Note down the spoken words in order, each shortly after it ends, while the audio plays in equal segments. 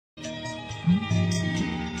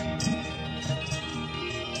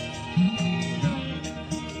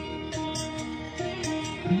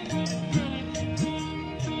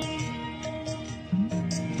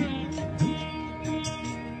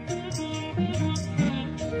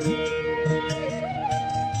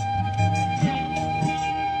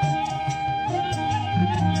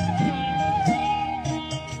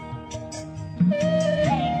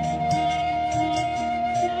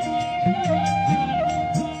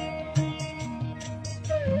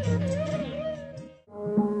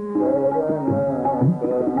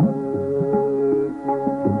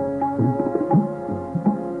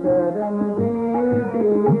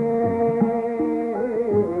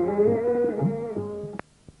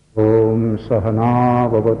सहना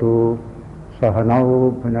भवतु सहनौ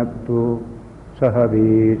भुनक्तु सह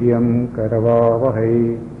वीर्यं करवावहै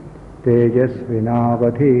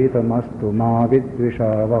तेजस्विनावधीतमस्तु मा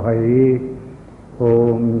विद्विषावहै।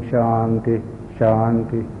 ओम शांति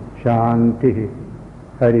शांति शांति।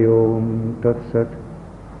 हरि ओम तत्सत।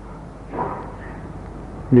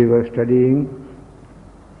 We were studying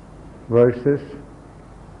verses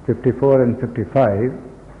 54 and 55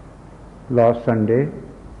 last Sunday,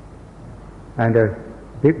 and a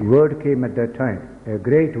big word came at that time, a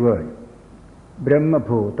great word, Brahma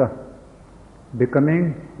Bhuta,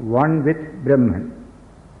 becoming one with Brahman.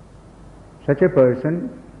 Such a person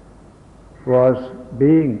was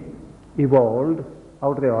being evolved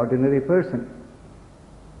out of the ordinary person.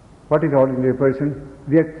 What is ordinary person?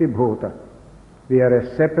 Vyakti Bhuta. We are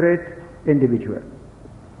a separate individual,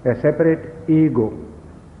 a separate ego.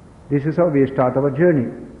 This is how we start our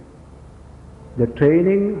journey. The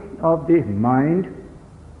training of the mind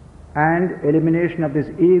and elimination of this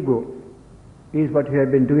ego is what we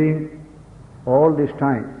have been doing all this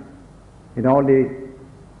time in all the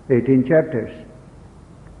 18 chapters.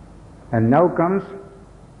 And now comes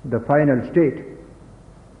the final state.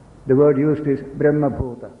 The word used is Brahma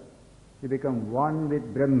Bhuta. You become one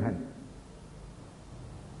with Brahman.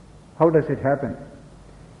 How does it happen?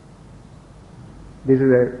 This is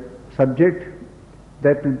a subject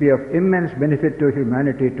that will be of immense benefit to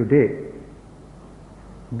humanity today.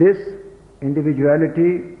 This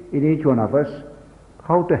individuality in each one of us,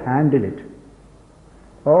 how to handle it.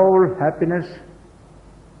 All happiness,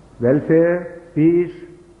 welfare, peace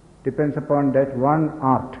depends upon that one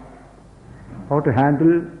art. How to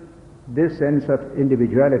handle this sense of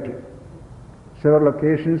individuality. Several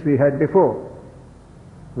occasions we had before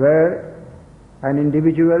where an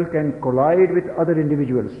individual can collide with other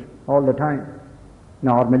individuals all the time.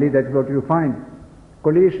 Normally that's what you find,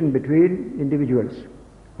 collision between individuals.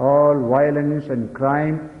 All violence and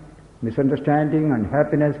crime, misunderstanding,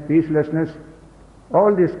 unhappiness, peacelessness,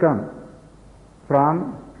 all this come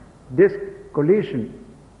from this collision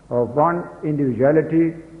of one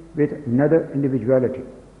individuality with another individuality.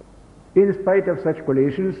 In spite of such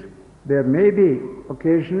collisions, there may be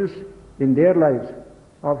occasions in their lives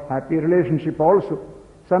of happy relationship also.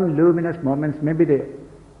 Some luminous moments may be there,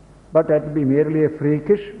 but that will be merely a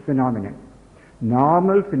freakish phenomenon.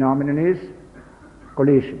 Normal phenomenon is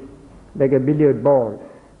collision, like a billiard ball,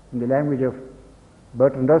 in the language of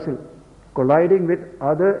Bertrand Russell, colliding with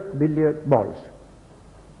other billiard balls.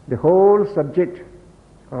 The whole subject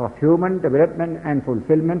of human development and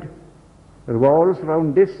fulfillment revolves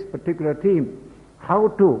around this particular theme, how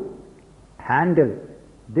to handle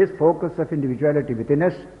this focus of individuality within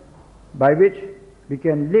us, by which we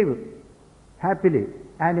can live happily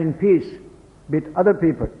and in peace with other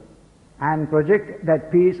people and project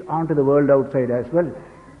that peace onto the world outside as well.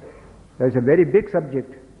 That is a very big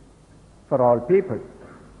subject for all people.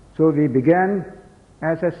 So we began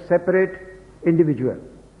as a separate individual,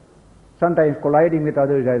 sometimes colliding with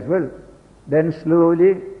others as well. Then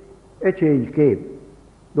slowly a change came.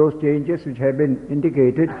 Those changes which have been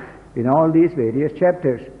indicated in all these various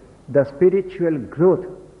chapters, the spiritual growth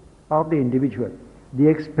of the individual, the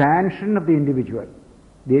expansion of the individual.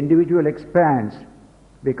 The individual expands,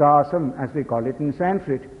 vikasam as we call it in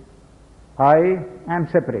Sanskrit. I am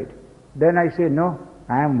separate. Then I say, no,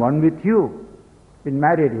 I am one with you. In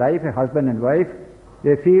married life, a husband and wife,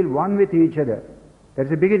 they feel one with each other. That's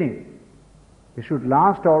the beginning. It should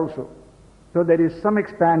last also. So there is some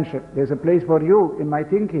expansion. There's a place for you in my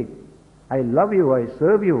thinking. I love you, I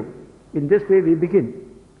serve you. In this way we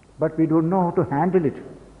begin. But we don't know how to handle it.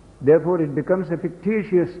 Therefore it becomes a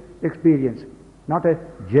fictitious experience, not a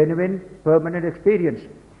genuine, permanent experience.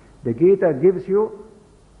 The Gita gives you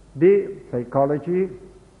the psychology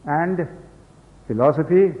and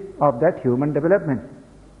philosophy of that human development.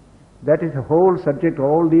 That is the whole subject,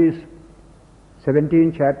 all these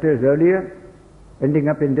 17 chapters earlier, ending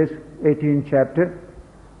up in this 18th chapter.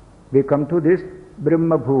 we come to this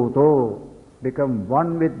Brahma Bhuto, become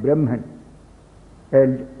one with Brahman.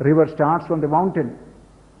 And river starts from the mountain,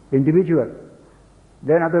 individual.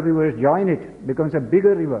 Then other rivers join it, becomes a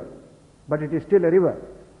bigger river, but it is still a river.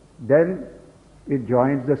 Then it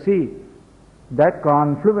joins the sea. That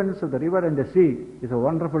confluence of the river and the sea is a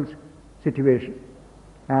wonderful situation.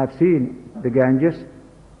 I have seen the Ganges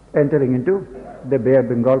entering into the Bay of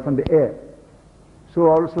Bengal from the air. So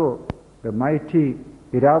also the mighty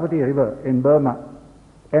Irrawaddy river in Burma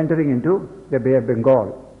entering into the Bay of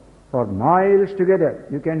Bengal. For miles together,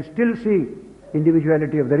 you can still see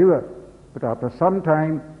individuality of the river. But after some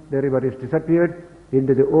time, the river is disappeared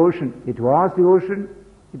into the ocean. It was the ocean,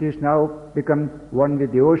 it is now become one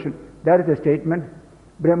with the ocean. That is the statement,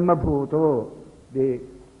 Brahma Bhuto. The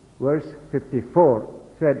verse 54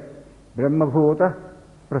 said, Brahma Bhuta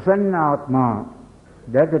Prasannatma.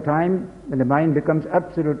 That's the time when the mind becomes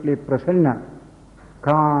absolutely prasanna,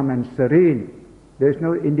 calm and serene. There is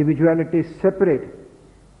no individuality separate.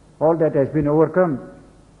 All that has been overcome.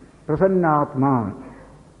 Prasannatma.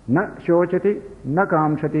 Na shochati, na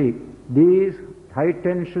kamshati. These high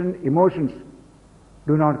tension emotions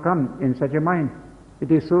do not come in such a mind.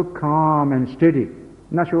 It is so calm and steady.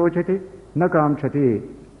 Na shochati, na kamshati.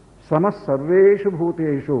 Samas sarveshu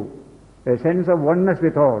bhuteshu. A sense of oneness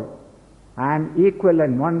with all. I am equal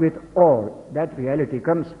and one with all. That reality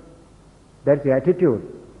comes. That's the attitude.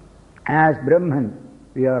 As Brahman,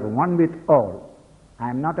 we are one with all. I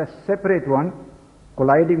am not a separate one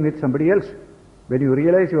colliding with somebody else. When you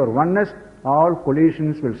realize your oneness, all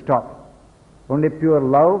collisions will stop. Only pure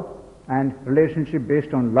love and relationship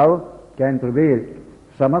based on love can prevail.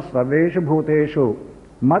 Samas sarveshu bhuteshu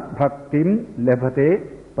mat bhaktim lebhate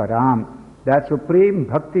param. That supreme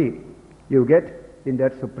bhakti you get in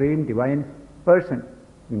that supreme divine person,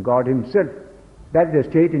 in God Himself. That is the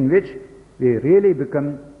state in which we really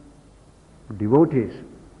become devotees,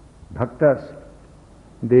 bhaktas.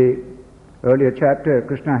 The earlier chapter,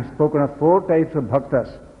 Krishna has spoken of 4 types of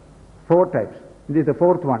bhaktas. 4 types. This is the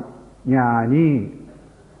 4th one. Jnani,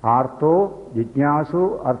 Artho,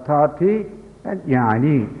 Jijnasu, Artharthi, and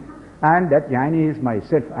Jnani. And that Jnani is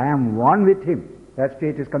myself. I am one with Him. That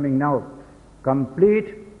state is coming now.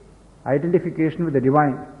 Complete identification with the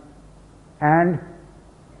divine and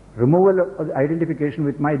removal of the identification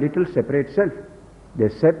with my little separate self. The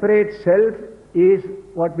separate self is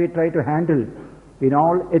what we try to handle in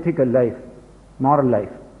all ethical life, moral life.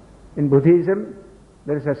 In Buddhism,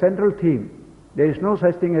 there is a central theme. There is no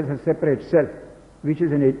such thing as a separate self, which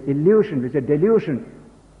is an illusion, which is a delusion.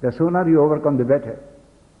 The sooner you overcome, the better.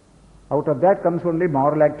 Out of that comes only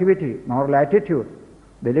moral activity, moral attitude.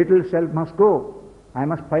 The little self must go. I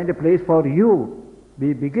must find a place for you.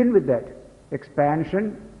 We begin with that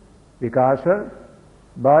expansion, vikasa,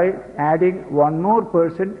 by adding one more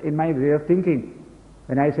person in my way of thinking.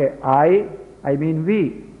 When I say I mean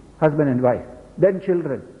we, husband and wife, then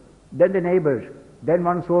children, then the neighbors, then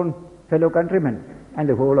one's own fellow countrymen, and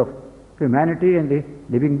the whole of humanity and the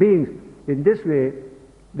living beings. In this way,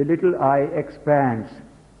 the little I expands.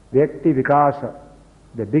 Vyakti vikasa.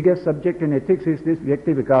 The biggest subject in ethics is this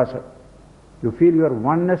Vyakti vikasa. You feel your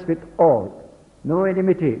oneness with all. No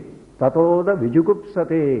enmity. Tatoda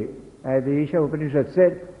vijugupsate. As the Isha Upanishad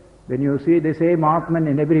said, when you see the same Atman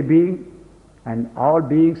in every being, and all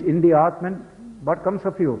beings in the Atman, what comes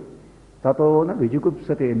of you? Tatona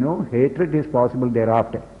vijugupsate. No hatred is possible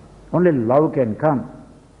thereafter. Only love can come,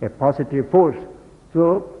 a positive force.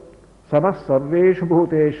 So, samas sarveshu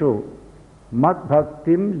bhuteshu mat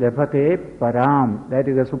bhaktim lebhate param. That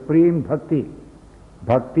is a supreme bhakti.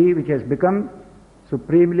 Bhakti which has become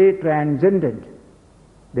supremely transcendent.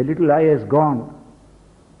 The little I has gone.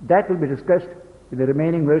 That will be discussed in the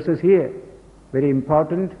remaining verses here. Very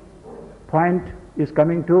important point is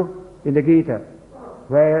coming to in the Gita,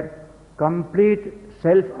 where complete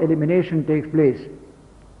self-elimination takes place.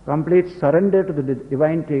 Complete surrender to the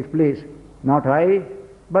divine takes place. Not I,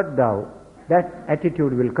 but thou. That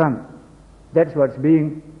attitude will come. That's what's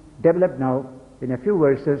being developed now in a few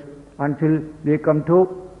verses until we come to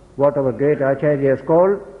what our great Acharyas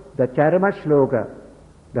call the Charama Shloka,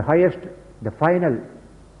 the highest, the final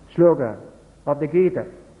Shloka of the Gita.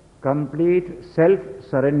 Complete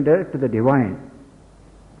self-surrender to the divine.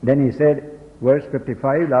 Then he said, verse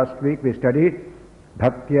 55, last week we studied,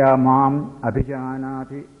 Bhaktya mam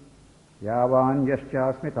abhijanati yavan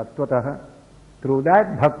yaschasmi tattvataha. Through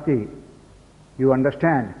that bhakti, you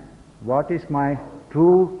understand what is my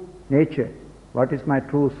true nature, what is my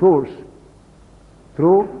true source.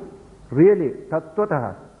 Through really,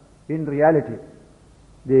 tattvataha, in reality.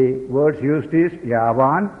 The words used is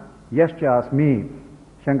yavan yaschasmi.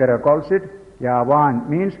 Shankara calls it Yavan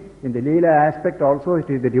means in the Leela aspect also it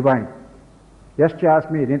is the divine.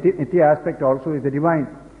 Yaschasmi, Nitya aspect also is the divine.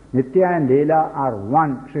 Nitya and Leela are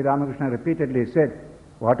one. Sri Ramakrishna repeatedly said,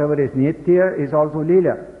 whatever is Nitya is also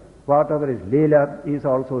Leela. Whatever is Leela is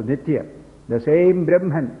also Nitya. The same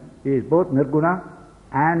Brahman is both Nirguna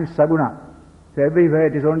and Saguna. So everywhere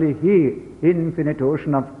it is only He, infinite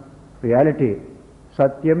ocean of reality.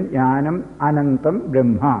 Satyam, Jnanam, Anantam,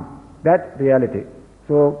 Brahma. That reality.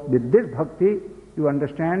 So with this bhakti, you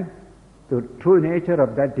understand the true nature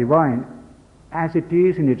of that divine as it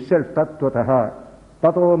is in itself, tattvataha.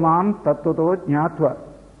 Tato mam tattvato jnatva.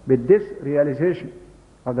 With this realization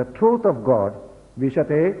of the truth of God,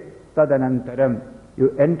 vishate tadanantaram.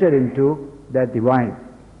 You enter into that divine.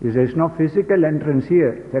 There is no physical entrance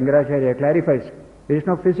here. Shankaracharya clarifies. There is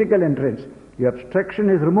no physical entrance. The obstruction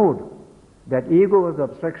is removed. That ego was the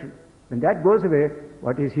obstruction. When that goes away,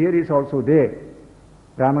 what is here is also there.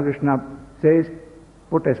 Ramakrishna says,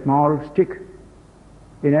 put a small stick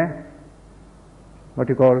in a, what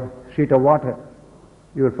you call, sheet of water.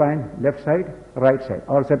 You will find left side, right side,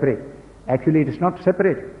 all separate. Actually, it is not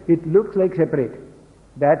separate. It looks like separate.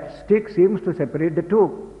 That stick seems to separate the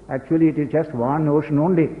two. Actually, it is just one ocean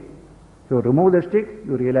only. So remove the stick,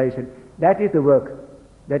 you realize it. That is the work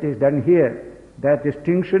that is done here. That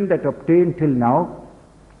distinction that obtained till now,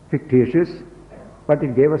 fictitious, but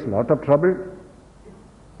it gave us a lot of trouble.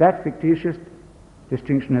 That fictitious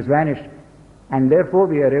distinction has vanished. And therefore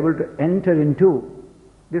we are able to enter into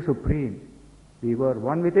the Supreme. We were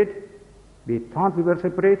one with it. We thought we were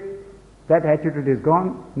separate. That attitude is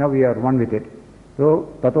gone. Now we are one with it.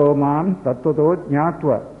 So, tato mam tattvato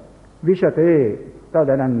jnatva vishate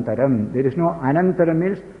tadanantaram. There is no anantaram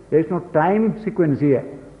means there is no time sequence here.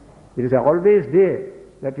 It is always there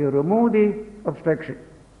that you remove the obstruction.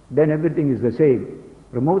 Then everything is the same.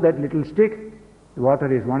 Remove that little stick, the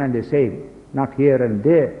water is one and the same. Not here and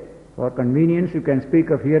there. For convenience you can speak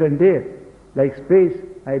of here and there. Like space,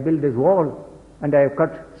 I build this wall and I have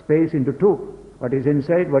cut space into two. What is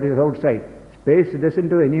inside, what is outside. Space doesn't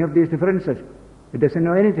do any of these differences. It doesn't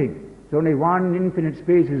know anything. It's only one infinite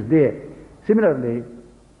space is there. Similarly,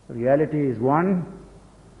 reality is one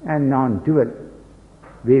and non-dual.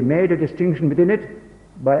 We made a distinction within it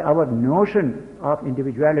by our notion of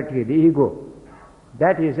individuality, the ego.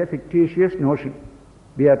 That is a fictitious notion.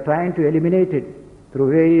 We are trying to eliminate it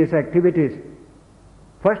through various activities.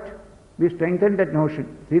 First, we strengthen that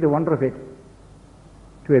notion. See the wonder of it.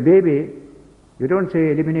 To a baby, you don't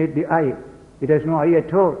say eliminate the I. It has no I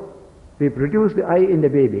at all. We produce the I in the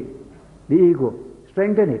baby, the ego.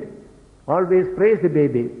 Strengthen it. Always praise the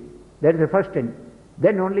baby. That is the first thing.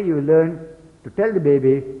 Then only you will learn to tell the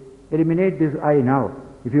baby, eliminate this I now.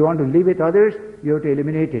 If you want to live with others, you have to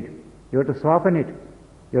eliminate it. You have to soften it.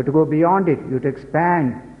 You have to go beyond it. You have to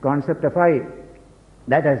expand concept of I.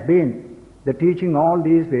 That has been the teaching all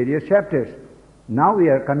these various chapters. Now we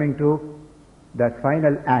are coming to that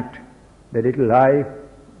final act. The little I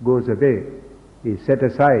goes away, is set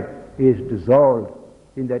aside, is dissolved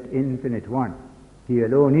in that infinite one. He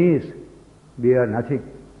alone is. We are nothing.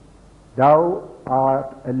 Thou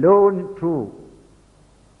art alone true.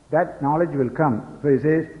 That knowledge will come. So he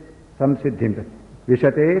says, samsiddhim,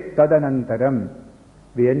 vishate tadanantaram.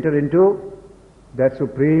 We enter into that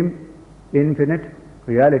supreme, infinite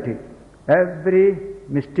reality. Every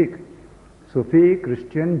mystic, Sufi,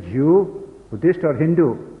 Christian, Jew, Buddhist or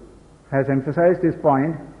Hindu has emphasized this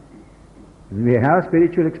point. When we have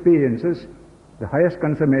spiritual experiences, the highest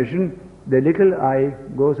consummation, the little I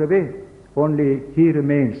goes away. Only He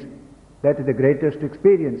remains. That is the greatest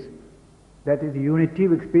experience. That is the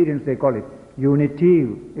unitive experience, they call it.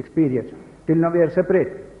 Unitive experience. Till now we are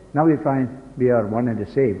separate. Now we find we are one and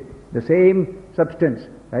the same. The same substance.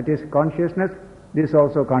 That is consciousness. This is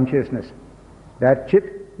also consciousness. That chit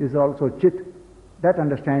is also chit. That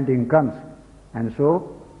understanding comes. And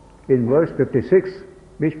so, in verse 56,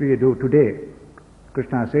 which we do today,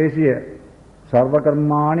 Krishna says here,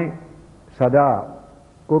 Sarvakarmani sada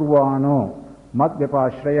kurvano mat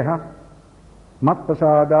vyapashrayah mat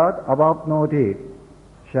prasadat avapnoti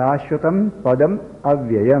shashvatam padam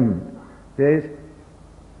avyayam. Says,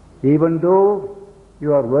 even though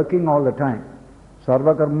you are working all the time,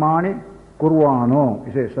 sarvakarmani kurvano,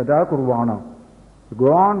 he says, sada kurvano.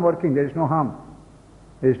 Go on working, there is no harm.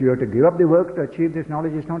 You have to give up the work to achieve this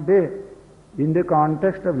knowledge is not there. In the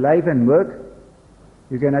context of life and work,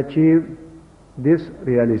 you can achieve this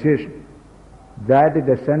realization. That is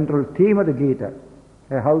the central theme of the Gita.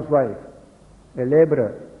 A housewife, a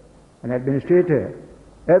laborer, an administrator,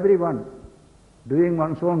 everyone doing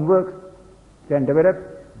one's own work can develop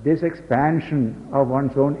this expansion of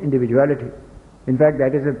one's own individuality. In fact,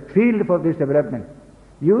 that is a field for this development.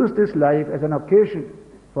 Use this life as an occasion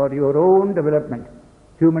for your own development,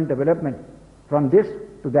 human development, from this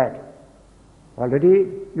to that. Already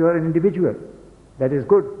you are an individual. That is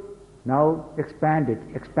good. Now expand it,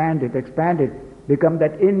 expand it, expand it. Become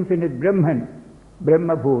that infinite Brahman,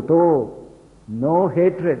 Brahma Bhuto. No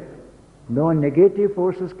hatred, no negative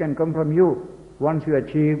forces can come from you once you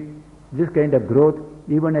achieve this kind of growth,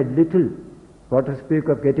 even a little, what to speak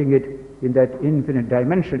of getting it in that infinite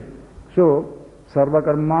dimension. So, Sarva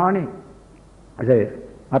Karmani,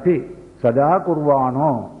 Api, Sada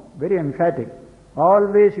Kurvano, very emphatic.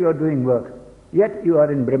 Always you are doing work, yet you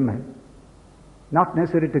are in Brahman. Not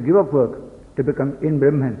necessary to give up work to become in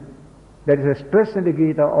Brahman. That is a stress in the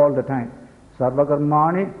Gita all the time. Sarva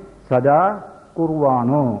Karmani, Sada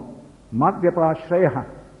Kurvano, Madhyapashraya.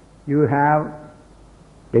 You have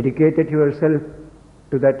dedicated yourself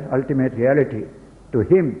to that ultimate reality, to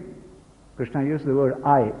Him. Krishna used the word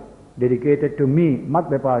I, dedicated to me,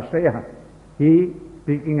 Madhyapashraya. He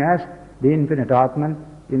speaking as the infinite Atman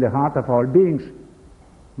in the heart of all beings.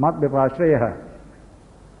 Madhyapashraya.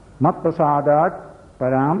 Matprasadat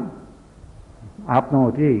param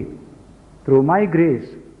apnoti. Through my grace,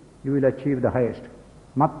 you will achieve the highest.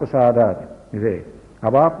 Matprasadat. You say,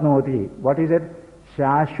 avapnoti. What is it?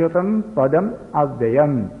 Shashwatam padam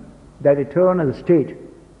avyayam. That eternal state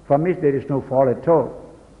from which there is no fall at all,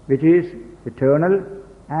 which is eternal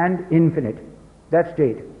and infinite. That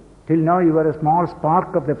state. Till now you were a small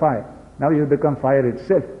spark of the fire. Now you become fire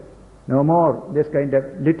itself. No more this kind of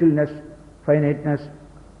littleness, finiteness,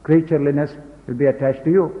 creatureliness will be attached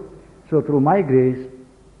to you. So through my grace,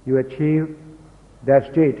 you achieve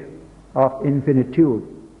that state of infinitude,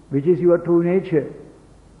 which is your true nature.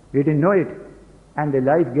 You didn't know it, and the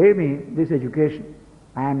life gave me this education.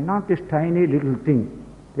 I am not this tiny little thing.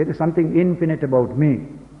 There is something infinite about me.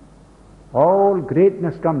 All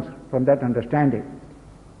greatness comes from that understanding.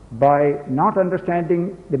 By not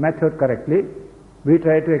understanding the method correctly, we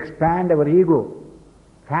try to expand our ego,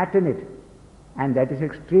 fatten it, and that is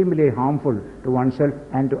extremely harmful to oneself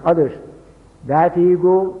and to others. That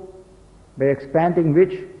ego, by expanding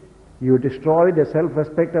which you destroy the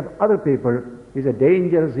self-respect of other people, is a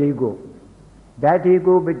dangerous ego. That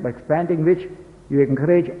ego, by expanding which you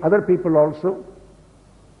encourage other people also,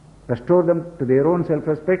 restore them to their own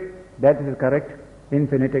self-respect, that is the correct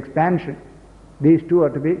infinite expansion. These two are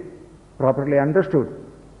to be properly understood.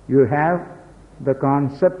 You have the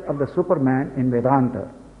concept of the Superman in Vedanta.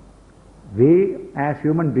 We, as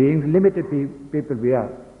human beings, limited people we are.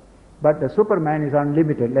 But the Superman is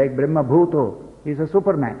unlimited, like Brahma Bhuto is a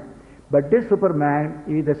Superman. But this Superman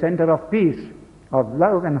is the center of peace, of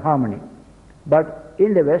love and harmony. But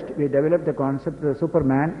in the West, we developed the concept of the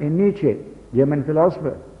Superman in Nietzsche, German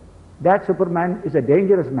philosopher. That Superman is a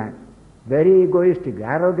dangerous man, very egoistic,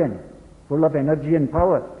 arrogant, full of energy and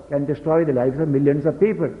power, can destroy the lives of millions of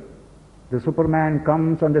people. The Superman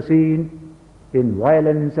comes on the scene in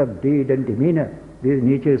violence of deed and demeanor. This is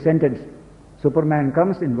Nietzsche's sentence. Superman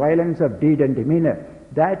comes in violence of deed and demeanor.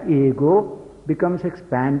 That ego becomes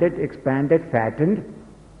expanded, fattened,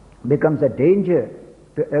 becomes a danger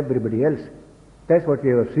to everybody else. That's what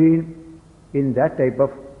we have seen in that type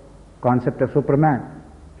of concept of Superman.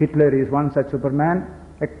 Hitler is one such Superman,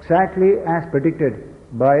 exactly as predicted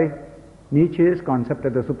by Nietzsche's concept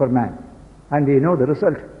of the Superman. And we know the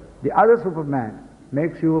result. The other Superman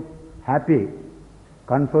makes you happy,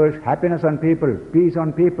 confers happiness on people, peace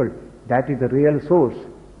on people. That is the real source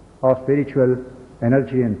of spiritual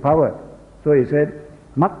energy and power. So he said,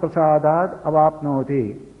 Mat prasadad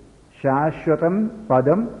avapnoti shashwatam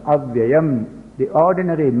padam avyayam. The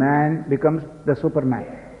ordinary man becomes the Superman.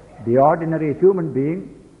 The ordinary human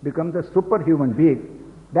being becomes a superhuman being.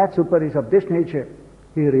 That super is of this nature.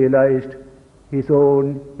 He realized his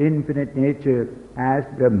own infinite nature as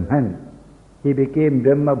Brahman. He became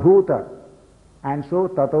Brahma Bhuta. And so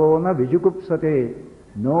tatona vijugupsate.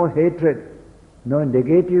 No hatred, no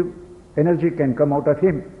negative energy can come out of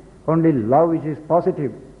him. Only love which is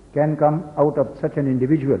positive can come out of such an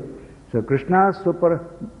individual. So Krishna's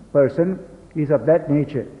super person is of that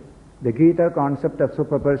nature. The Gita concept of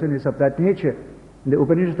super person is of that nature. In the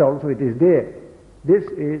Upanishad also it is there. This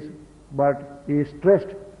is what is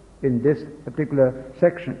stressed in this particular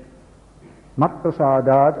section. Mat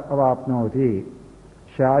prasadad avapnoti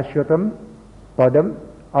shashwatam padam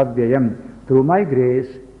avyayam. Through my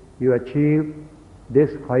grace, you achieve this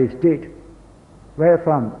high state. Where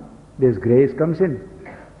from this grace comes in?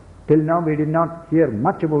 Till now we did not hear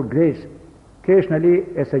much about grace. Occasionally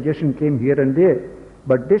a suggestion came here and there.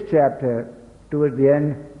 But this chapter, towards the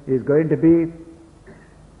end, is going to be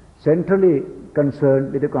centrally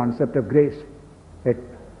concerned with the concept of grace. A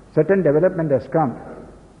certain development has come.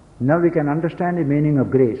 Now we can understand the meaning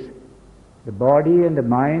of grace. The body and the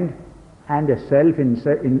mind and the self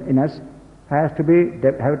in us have to be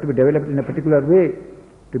developed in a particular way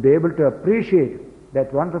to be able to appreciate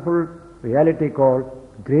that wonderful reality called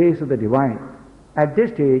grace of the divine. At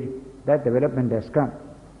this stage, that development has come.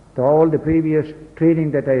 So all the previous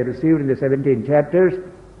training that I received in the 17 chapters,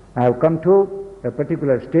 I have come to a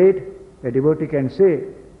particular state, a devotee can say,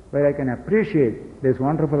 where I can appreciate this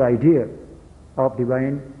wonderful idea of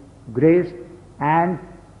divine grace and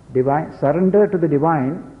divine surrender to the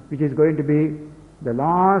divine, which is going to be the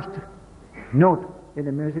last note in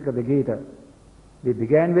the music of the Gita. We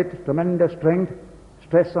began with tremendous strength,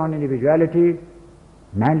 stress on individuality,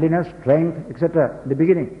 manliness, strength, etc. in the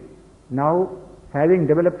beginning. Now, having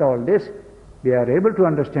developed all this, we are able to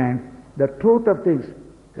understand the truth of things,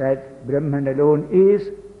 that Brahman alone is.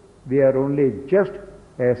 We are only just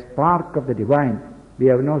a spark of the divine. We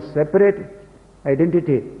have no separate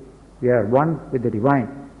identity. We are one with the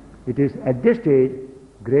divine. It is at this stage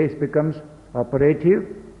grace becomes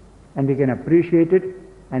operative and we can appreciate it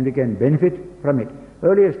and we can benefit from it.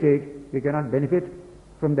 Earlier stage, we cannot benefit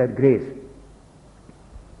from that grace.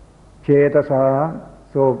 Chetasa,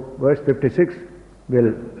 so verse 56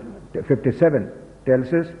 57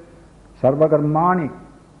 tells us, Sarvakarmani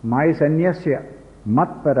mai sanyasya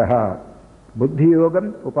matparaha buddhi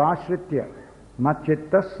yogam upashritya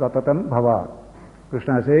matchittas satatam bhava.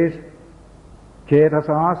 Krishna says,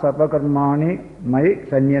 Chetasa sarvakarmani mai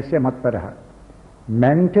sanyasya matparaha.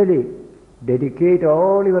 Mentally dedicate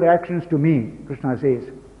all your actions to me, Krishna says,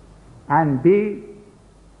 and be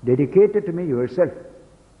dedicated to me yourself.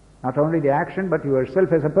 Not only the action, but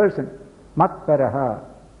yourself as a person. Matparaha.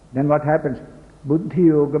 Then what happens? Buddhi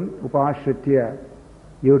yogam upashritya.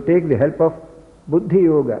 You take the help of buddhi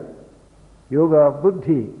yoga, yoga of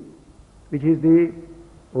buddhi, which is the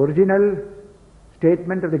original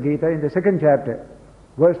statement of the Gita in the second chapter,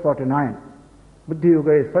 verse 49. Buddhi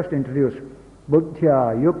yoga is first introduced.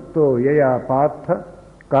 Buddhya yukto yaya partha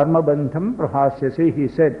karma bandham prahasyasi, he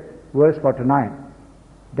said, verse 49.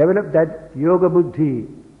 Develop that yoga buddhi.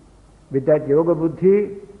 With that yoga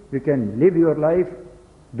buddhi, you can live your life,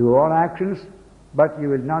 do all actions, but you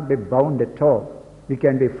will not be bound at all. You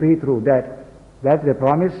can be free through that. That's the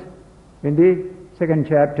promise in the second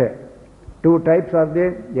chapter. Two types are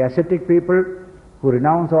there: the ascetic people who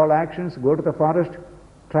renounce all actions, go to the forest,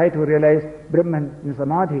 try to realize Brahman in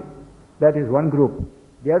Samadhi. That is one group.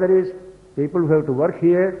 The other is people who have to work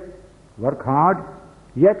here, work hard,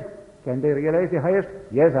 yet can they realize the highest?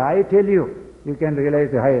 Yes, I tell you, you can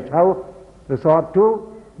realize the highest. How? Resort to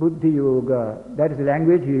Buddhi Yoga. That is the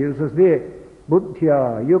language he uses there.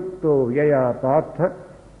 Buddhya yukto yaya partha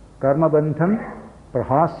karma bandham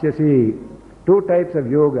prahasyasi. Two types of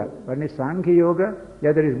yoga. One is Sankhya Yoga, the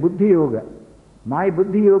other is Buddhi Yoga. My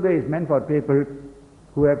Buddhi Yoga is meant for people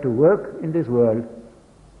who have to work in this world,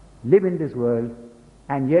 live in this world,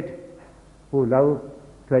 and yet who love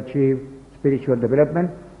to achieve spiritual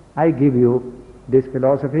development. I give you this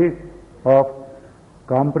philosophy of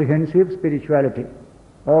comprehensive spirituality.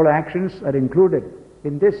 All actions are included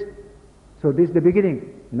in this. So this is the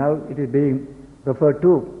beginning. Now it is being referred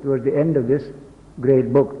to towards the end of this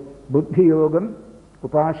great book. Buddhi Yogam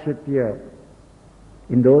Upashritya.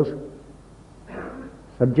 In those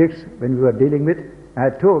subjects when we were dealing with, I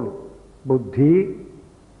had told Buddhi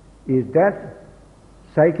is that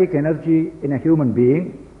psychic energy in a human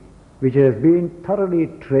being which has been thoroughly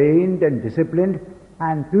trained and disciplined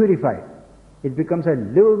and purified. It becomes a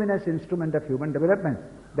luminous instrument of human development.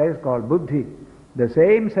 That is called Buddhi. The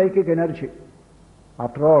same psychic energy.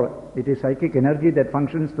 After all, it is psychic energy that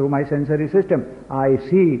functions through my sensory system. I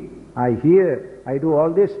see, I hear, I do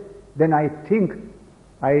all this. Then I think,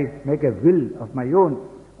 I make a will of my own.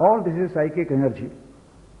 All this is psychic energy.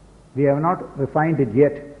 We have not refined it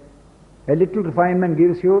yet. A little refinement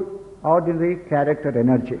gives you ordinary character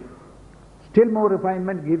energy. Still more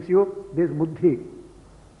refinement gives you this Buddhi.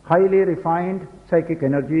 Highly refined psychic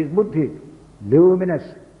energy is Buddhi. Luminous,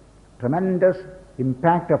 tremendous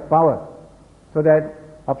impact of power, so that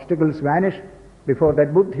obstacles vanish before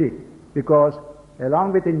that Buddhi, because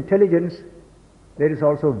along with intelligence there is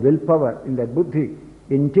also willpower in that Buddhi,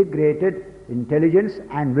 integrated intelligence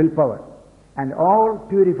and willpower, and all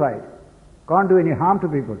purified, can't do any harm to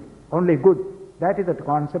people, only good. That is the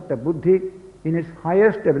concept of Buddhi in its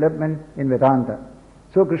highest development in Vedanta.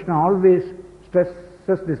 So Krishna always stresses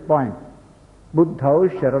this point. Buddhau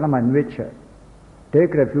sharanam anvicha.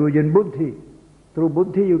 Take refuge in Buddhi. Through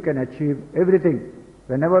Buddhi you can achieve everything.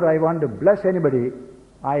 Whenever I want to bless anybody,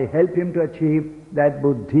 I help him to achieve that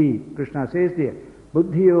Buddhi. Krishna says there,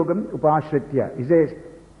 Buddhi Yogam Upashritya. He says,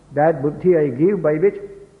 that buddhi I give by which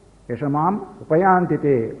Yashamam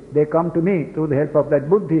Upayantite. They come to me through the help of that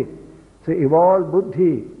buddhi. So evolve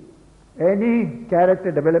buddhi. Any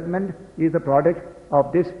character development is a product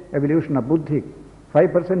of this evolution of buddhi.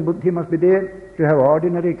 5% buddhi must be there to have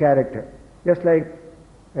ordinary character. Just like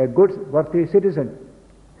a good, worthy citizen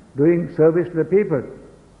doing service to the people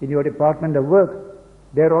in your department of work,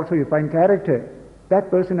 there also you find character.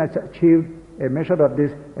 That person has achieved a measure of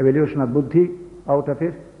this evolution of buddhi out of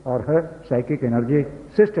his or her psychic energy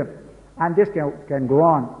system. And this can go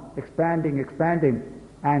on expanding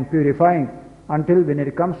and purifying until when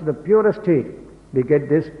it comes to the purest state, we get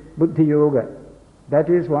this buddhi yoga. That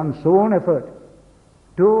is one's own effort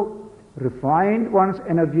to refine one's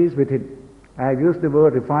energies within. I have used the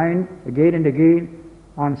word refine again and again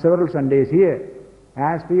on several Sundays here.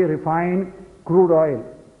 As we refine crude oil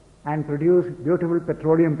and produce beautiful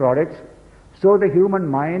petroleum products, so the human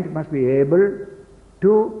mind must be able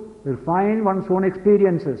to refine one's own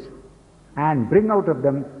experiences and bring out of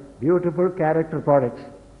them beautiful character products.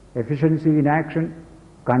 Efficiency in action,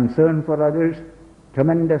 concern for others,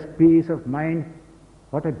 tremendous peace of mind.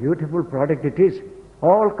 What a beautiful product it is.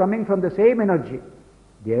 All coming from the same energy.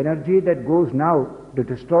 The energy that goes now to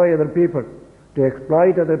destroy other people, to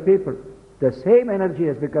exploit other people. The same energy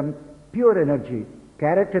has become pure energy,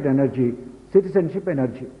 character energy, citizenship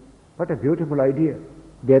energy. What a beautiful idea.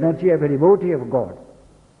 The energy of a devotee of God.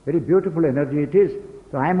 Very beautiful energy it is.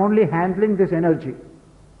 So I am only handling this energy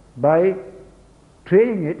by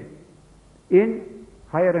training it in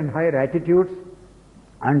higher and higher attitudes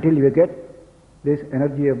until you get this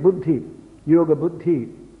energy of buddhi, yoga buddhi.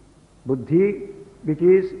 Buddhi which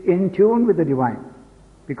is in tune with the divine.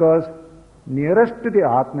 Because nearest to the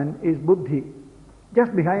Atman is buddhi.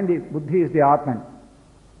 Just behind the buddhi is the Atman.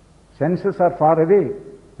 Senses are far away,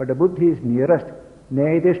 but the buddhi is nearest.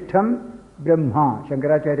 Nedishtham Brahma.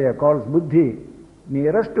 Shankaracharya calls buddhi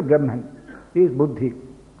nearest to Brahman is buddhi.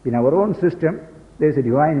 In our own system, there is a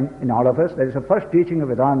divine in all of us. That is the first teaching of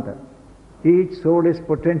Vedanta. Each soul is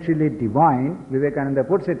potentially divine, Vivekananda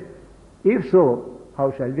puts it. If so,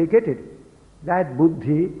 how shall we get it? That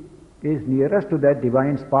buddhi is nearest to that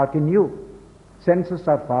divine spark in you. Senses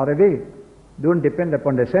are far away. Don't depend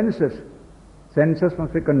upon the senses. Senses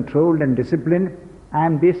must be controlled and disciplined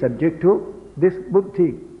and be subject to this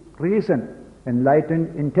buddhi, reason,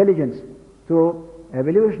 enlightened intelligence. So,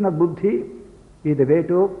 evolution of buddhi is the way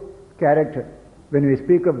to character. When we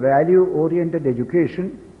speak of value-oriented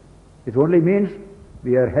education, it only means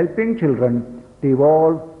we are helping children to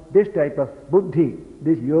evolve this type of buddhi,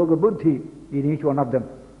 this yoga buddhi in each one of them.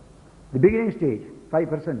 The beginning stage,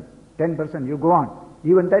 5%, 10%, you go on.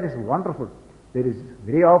 Even that is wonderful.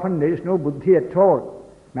 Very often there is no buddhi at all.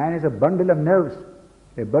 Man is a bundle of nerves,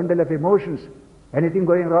 a bundle of emotions. Anything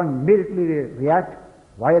going wrong, immediately react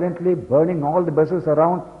violently, burning all the buses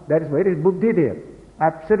around. That is where is buddhi there.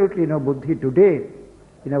 Absolutely no buddhi today.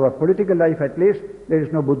 In our political life at least, there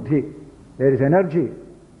is no buddhi. There is energy.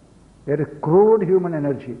 There is crude human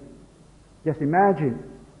energy. Just imagine,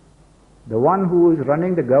 the one who is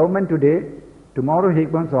running the government today, tomorrow he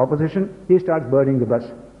becomes opposition, he starts burning the bus.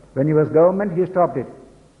 When he was government, he stopped it.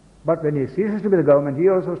 But when he ceases to be the government, he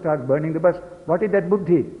also starts burning the bus. What is that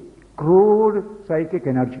buddhi? Crude psychic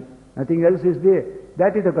energy. Nothing else is there.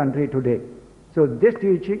 That is the country today. So this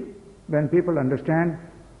teaching, when people understand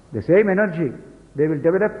the same energy, they will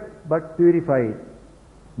develop but purify it.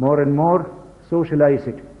 More and more socialize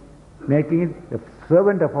it, making it the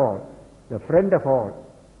servant of all, the friend of all,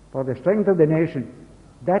 for the strength of the nation.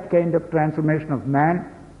 That kind of transformation of man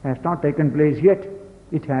has not taken place yet.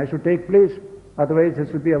 It has to take place. Otherwise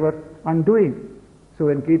this will be our undoing. So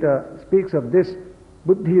when Gita speaks of this,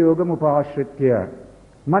 buddhi yogam upashritya,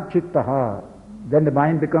 matchittaha, then the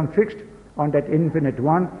mind becomes fixed on that infinite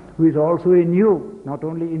one who is also in you, not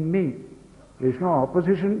only in me. There is no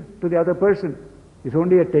opposition to the other person. It's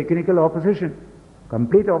only a technical opposition.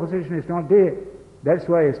 Complete opposition is not there. That's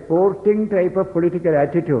why a sporting type of political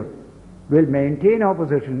attitude will maintain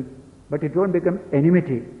opposition, but it won't become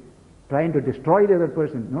enmity, trying to destroy the other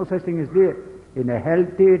person. No such thing is there. In a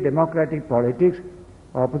healthy democratic politics,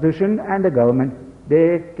 opposition and the government,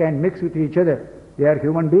 they can mix with each other. They are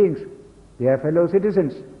human beings. They are fellow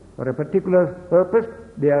citizens. For a particular purpose,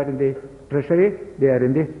 they are in the treasury, they are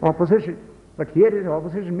in the opposition. But here is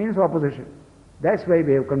opposition means opposition. That's why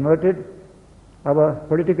we have converted our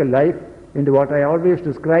political life into what I always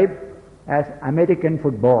describe as American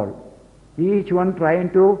football. Each one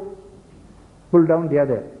trying to pull down the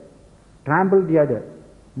other, trample the other,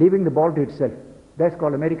 leaving the ball to itself. That's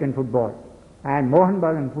called American football. And Mohan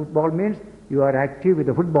Bagan football means you are active with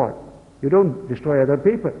the football. You don't destroy other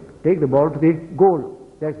people. Take the ball to the goal.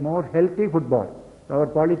 That's more healthy football. Our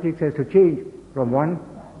politics has to change from one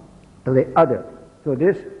to the other. So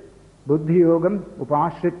this buddhi yogam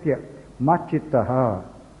upashritya machittaha.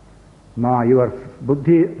 Your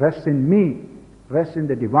buddhi rests in me, rests in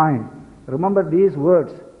the divine. Remember these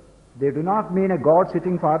words. They do not mean a God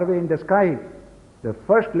sitting far away in the sky. The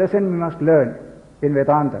first lesson we must learn in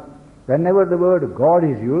Vedanta. Whenever the word God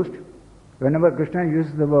is used, whenever Krishna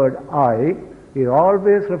uses the word I, he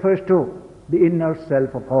always refers to the inner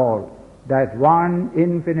self of all. That one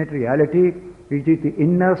infinite reality which is the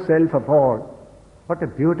inner self of all. What a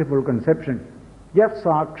beautiful conception. Yat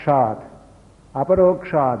sakshat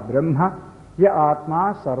aparokshat brahma ya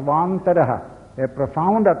atma sarvantaraha. A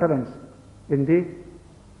profound utterance in the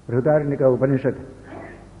Brihadaranyaka Upanishad.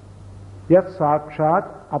 Yat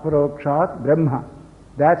sakshat aparokshat brahma.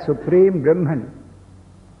 That supreme Brahman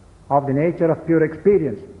of the nature of pure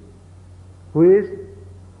experience, who is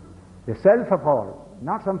the self of all,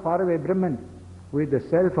 not some faraway Brahman, who is the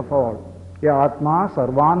self of all. Ya Atma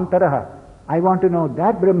Sarvantaraha. I want to know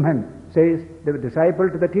that Brahman, says the disciple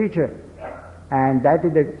to the teacher. And that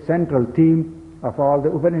is the central theme of all the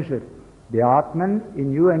Upanishads. The Atman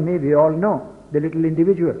in you and me, we all know, the little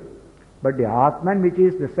individual. But the Atman, which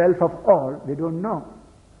is the self of all, we don't know.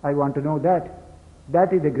 I want to know that.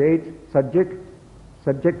 That is the great subject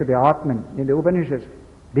of the Atman in the Upanishads,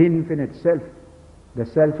 the infinite self, the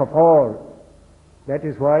self of all. That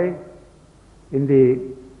is why in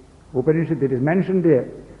the Upanishad it is mentioned there,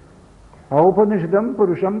 Aupanishadam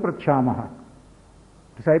Purusham Prachamaha.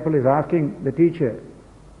 Disciple is asking the teacher,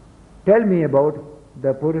 tell me about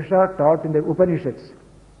the Purusha taught in the Upanishads.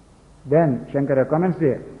 Then Shankara comments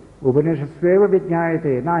there, Upanishadsveva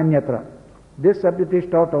vijñāyate na anyatra. This subject is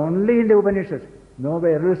taught only in the Upanishads,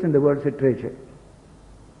 nowhere else in the world's literature.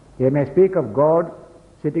 He may speak of God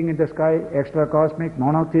sitting in the sky, extra-cosmic,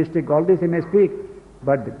 monotheistic, all this he may speak.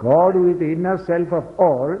 But the God who is the inner self of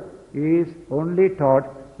all is only taught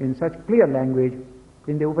in such clear language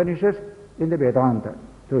in the Upanishads, in the Vedanta.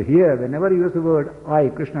 So here, whenever you use the word I,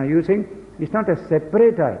 Krishna using, it's not a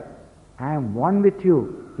separate I. I am one with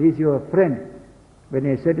you. He is your friend. When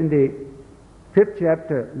he said in the 5th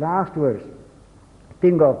chapter, last verse,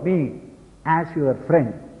 think of me as your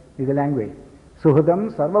friend, is the language.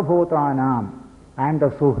 Suhridam sarvabhutanam. I am the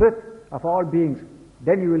suhrit of all beings.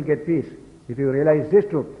 Then you will get peace. If you realize this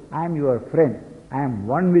truth, I am your friend. I am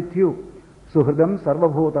one with you. Suhridam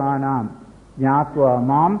sarvabhutanam. Jnatva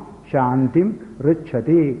mam shantim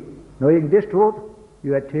richati. Knowing this truth,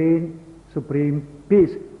 you attain supreme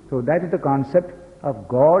peace. So that is the concept of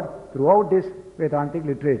God throughout this Vedantic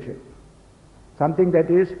literature. Something that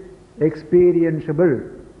is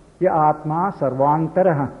experienceable. Ya Atma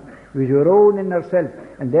Sarvantaraha, with your own inner self.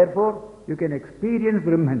 And therefore, you can experience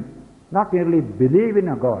Brahman, not merely believe in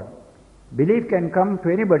a God. Belief can come to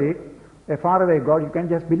anybody, a faraway God, you can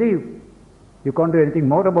just believe. You can't do anything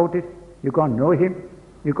more about it. You can't know Him.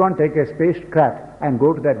 You can't take a spacecraft and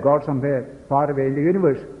go to that God somewhere far away in the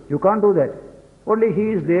universe. You can't do that. Only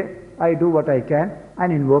He is there. I do what I can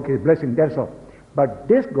and invoke His blessing, that's all. But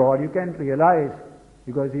this God you can realize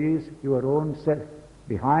because He is your own self.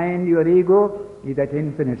 Behind your ego is that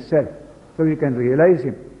infinite self. So you can realize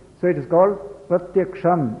Him. So it is called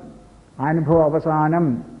Pratyaksham, Anubhava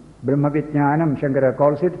Avasanam, Brahma Vijnanam, Shankara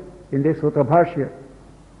calls it in the Sutra Bhashya.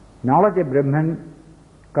 Knowledge of Brahman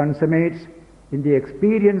consummates in the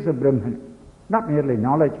experience of Brahman. Not merely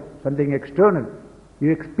knowledge, something external.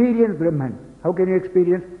 You experience Brahman. How can you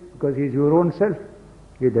experience? Because He is your own self.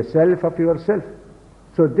 He is the self of yourself.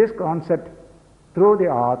 So this concept, through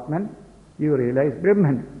the Atman, you realize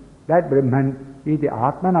Brahman. That Brahman is the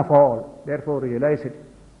Atman of all. Therefore realize it.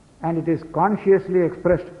 And it is consciously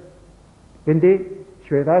expressed in the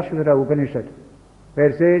Shvetashvatara Upanishad, where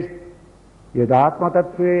it says, Yadatma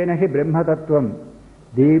tattvena hi brahma tattvam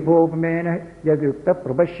deepopamena yadyukta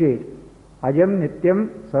prabhashyet ajam nityam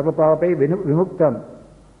sarvapapai vimuktam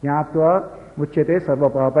jnatva muchyate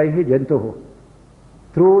sarvapapai jantuhu.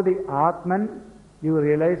 Through the Atman, you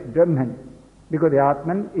realize Brahman, because the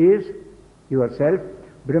Atman is yourself.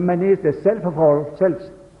 Brahman is the self of all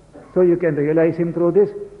selves. So you can realize Him through this.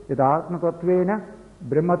 Yadatma tattvena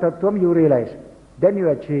brahma tattvam you realize. Then you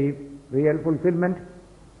achieve real fulfillment,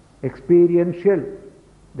 experiential.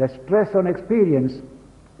 The stress on experience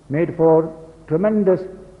made for tremendous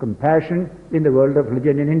compassion in the world of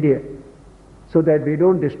religion in India, so that we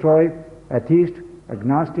don't destroy atheist,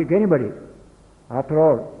 agnostic, anybody. After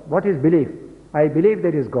all, what is belief? I believe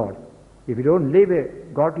there is God. If you don't live a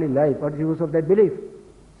godly life, what is the use of that belief?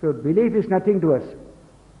 So belief is nothing to us.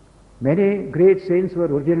 Many great saints were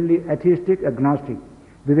originally atheistic, agnostic.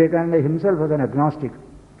 Vivekananda himself was an agnostic.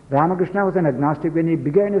 Ramakrishna was an agnostic when he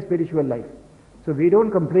began his spiritual life. So we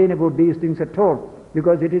don't complain about these things at all,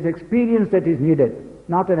 because it is experience that is needed,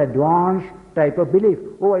 not an advanced type of belief.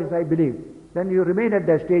 Oh, yes, I believe. Then you remain at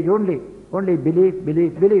that stage only. Only belief,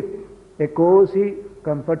 belief, belief. A cozy,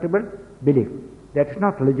 comfortable belief. That's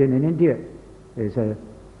not religion in India. There is a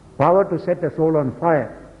power to set the soul on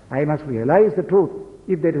fire. I must realize the truth,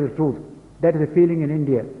 if there is a truth. That is a feeling in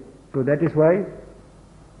India. So that is why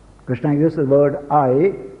Krishna uses the word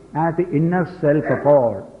I as the inner self of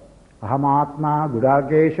all. Ahamatma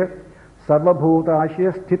Gudakesha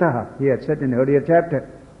Sarvabhutashya Sthitaha. He had said in the earlier chapter.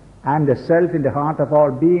 I am the self in the heart of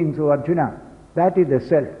all beings, O Arjuna. That is the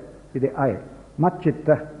self, is the I.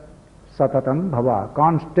 Matchitta Satatam Bhava.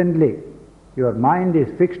 Constantly your mind is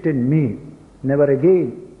fixed in me. Never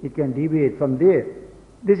again it can deviate from there.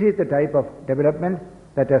 This is the type of development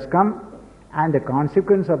that has come, and the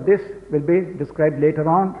consequence of this will be described later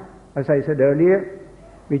on, as I said earlier,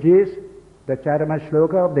 which is the Charama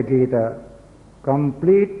Shloka of the Gita.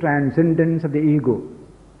 Complete transcendence of the ego,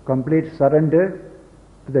 complete surrender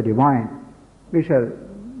to the divine. We shall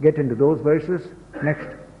get into those verses next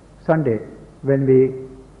Sunday when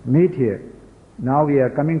we meet here. Now we are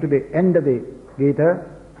coming to the end of the Gita.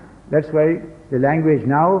 That's why the language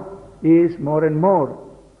now is more and more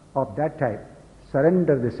of that type.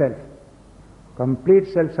 Surrender the self. Complete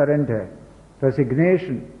self-surrender.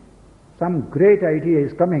 Resignation. Some great idea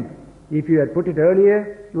is coming. If you had put it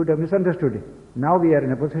earlier, you would have misunderstood it. Now we are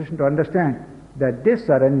in a position to understand that this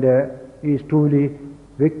surrender is truly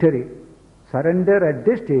victory. Surrender at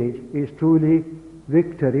this stage is truly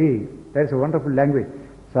victory. That's a wonderful language.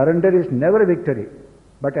 Surrender is never victory.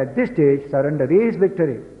 But at this stage, surrender is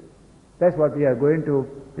victory. That's what we are going to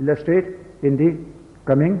illustrate in the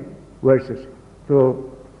coming verses.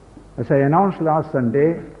 So, as I announced last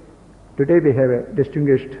Sunday, today we have a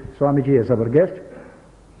distinguished Swamiji as our guest,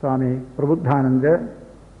 Swami Prabhuddhananda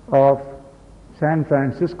of San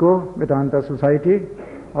Francisco Vedanta Society,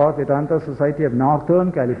 or Vedanta Society of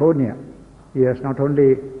Northern California. He has not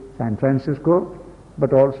only San Francisco,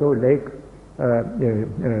 but also Lake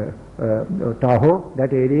Tahoe,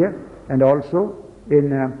 that area, and also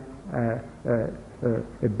in a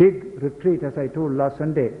big retreat, as I told last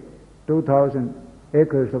Sunday, 2,000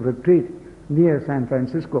 acres of retreat near San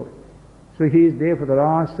Francisco. So he is there for the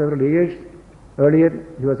last several years. Earlier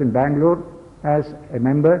he was in Bangalore as a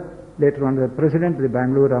member, later on the president of the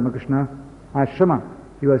Bangalore Ramakrishna Ashrama.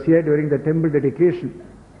 He was here during the temple dedication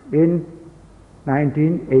in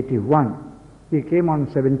 1981. He came on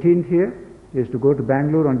 17th here. He is to go to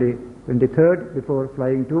Bangalore on the 23rd before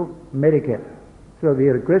flying to America. So we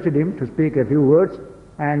requested him to speak a few words,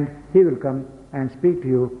 and he will come and speak to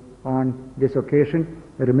you on this occasion.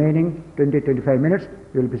 The remaining 20-25 minutes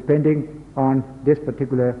we will be spending on this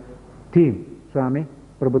particular theme, Swami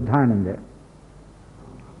Prabhuddhananda.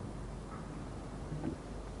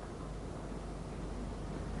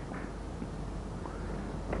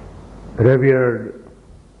 Revered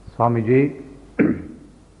Swamiji,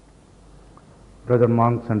 brother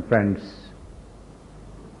monks and friends,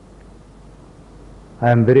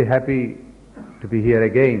 I am very happy to be here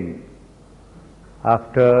again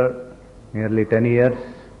after nearly 10 years.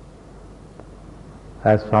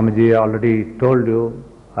 As Swamiji already told you,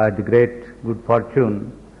 I had the great good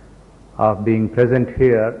fortune of being present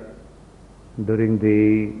here during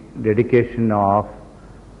the dedication of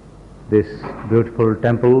this beautiful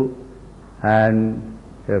temple and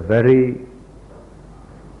a very,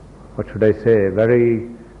 what should I say, very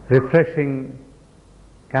refreshing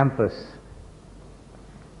campus.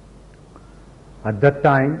 At that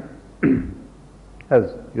time,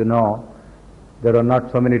 as you know, there are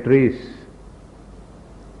not so many trees.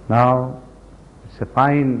 Now it's a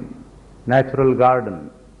fine natural garden.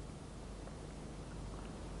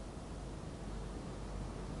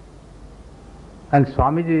 And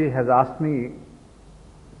Swamiji has asked me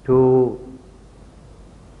to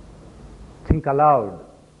think aloud.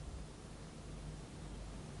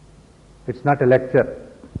 It's not a lecture.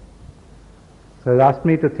 So he asked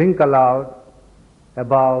me to think aloud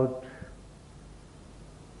about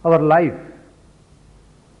our life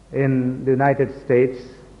in the United States,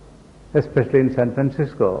 especially in San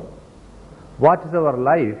Francisco. What is our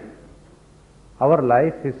life? Our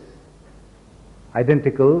life is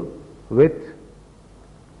identical with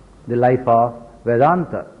the life of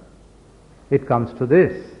Vedanta. It comes to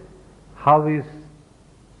this: how is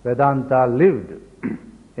Vedanta lived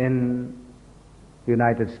in the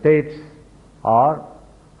United States, or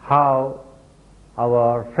how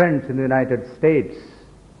our friends in the United States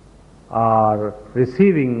are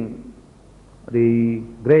receiving the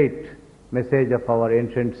great message of our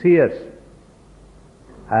ancient seers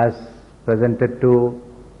as presented to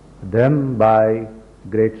them by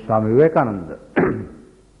great Swami Vivekananda.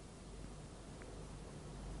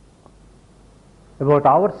 About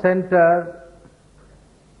our center,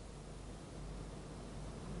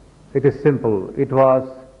 it is simple. It was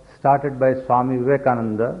started by Swami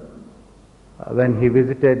Vivekananda when he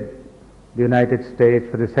visited the United States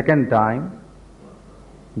for the second time.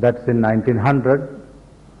 That's in 1900.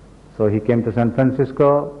 So he came to San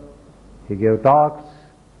Francisco, he gave talks,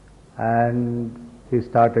 and he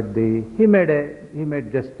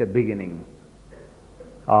made just a beginning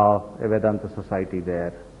of a Vedanta society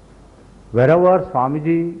there. Wherever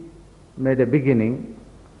Swamiji made a beginning,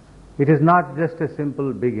 it is not just a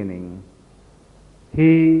simple beginning.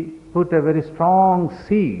 He put a very strong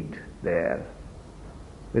seed there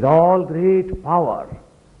with all great power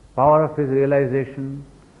of his realization,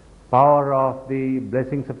 power of the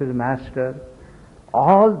blessings of his master,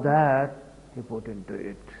 all that he put into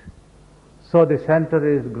it. So the center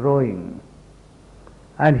is growing.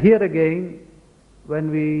 And here again, when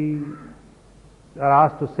we are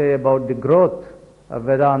asked to say about the growth of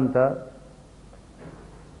Vedanta,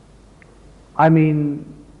 I mean,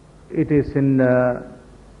 it is in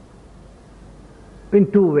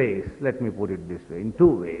two ways. Let me put it this way, in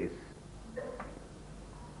two ways.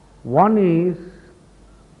 One is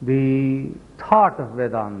the thought of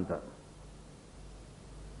Vedanta,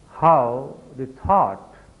 how the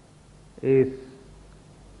thought is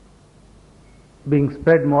being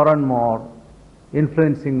spread more and more,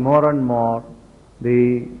 influencing more and more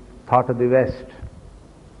the thought of the West.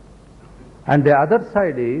 And the other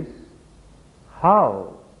side is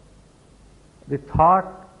how the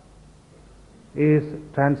thought is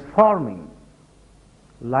transforming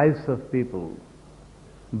lives of people,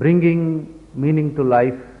 bringing meaning to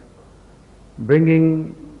life,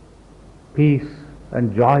 bringing peace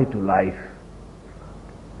and joy to life.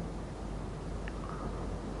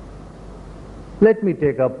 Let me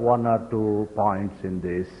take up one or two points in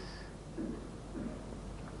this.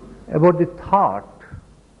 About the thought,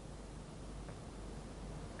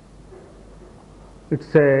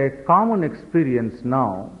 it's a common experience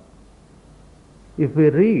now. If we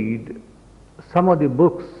read some of the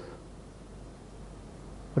books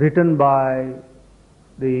written by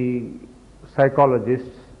the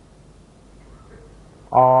psychologists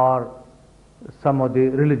or some of the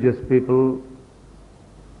religious people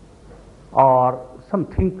or some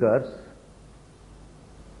thinkers,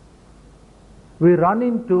 we run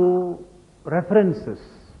into references,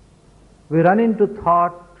 we run into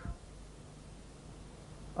thought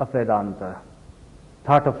of Vedanta,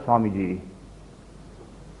 thought of Swamiji.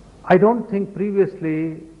 I don't think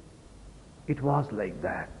previously it was like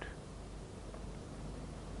that.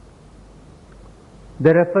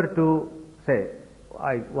 They refer to, say,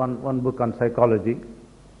 one book on psychology.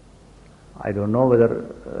 I don't know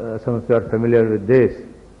whether some of you are familiar with this.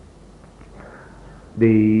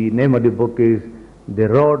 The name of the book is The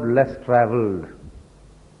Road Less Traveled.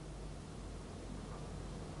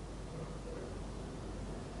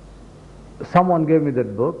 Someone gave me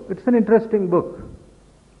that book. It's an interesting book.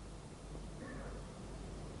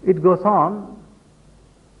 It goes on,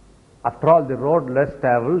 after all, the road less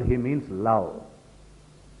traveled, he means love.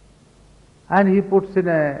 And he puts in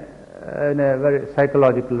a very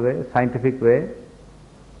psychological way, scientific way.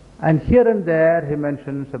 And here and there he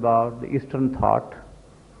mentions about the Eastern thought.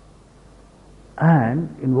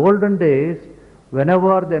 And in olden days,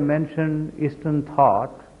 whenever they mention Eastern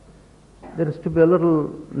thought, there is to be a little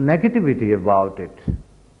negativity about it.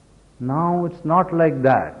 Now it's not like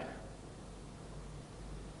that.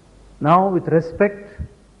 Now with respect,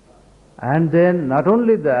 and then not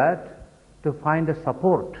only that, to find a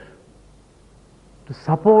support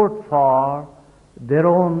for their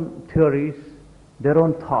own theories, their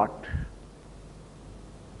own thought,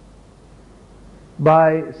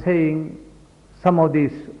 by saying some of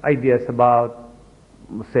these ideas about,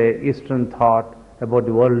 say, Eastern thought, about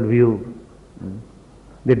the world view,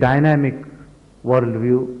 the dynamic world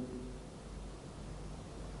view,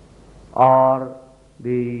 or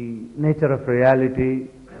the nature of reality,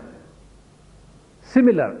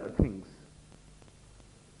 similar things.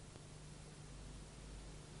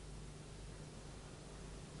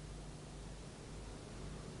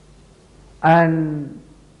 And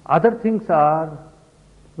other things are,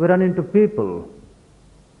 we run into people,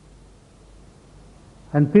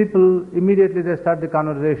 and people immediately they start the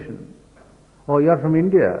conversation. Oh, you are from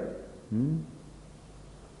India?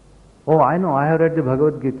 Oh, I know, I have read the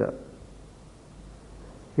Bhagavad Gita.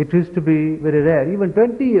 It used to be very rare, even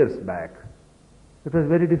 20 years back. It was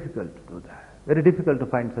very difficult to do that, very difficult to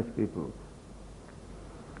find such people.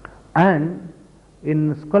 And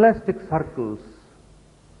in scholastic circles,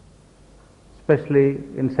 especially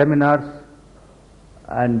in seminars,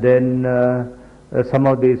 and then some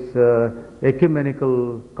of these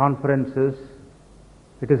ecumenical conferences,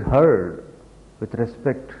 it is heard with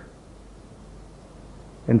respect.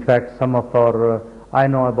 In fact, some of our, I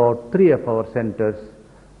know about 3 of our centers.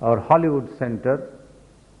 Our Hollywood Center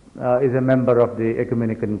is a member of the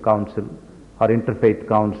Ecumenical Council or Interfaith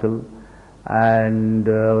Council, and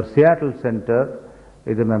our Seattle Center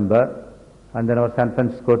is a member, and then our San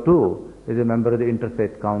Francisco too is a member of the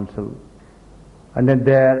Interfaith Council. And then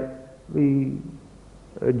there we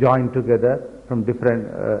join together from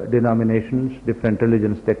different denominations, different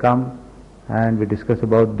religions. They come and we discuss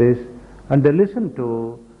about this, and they listen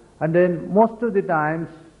to, and then most of the times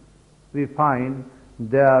we find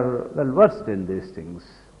they are well versed in these things.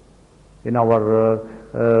 In our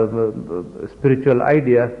spiritual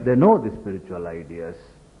ideas, they know the spiritual ideas.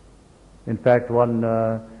 In fact, one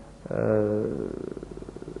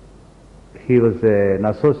he was an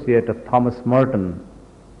associate of Thomas Merton,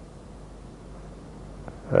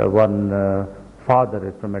 one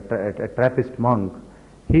father from a Trappist monk.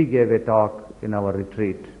 He gave a talk in our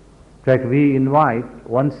retreat. In fact, we invite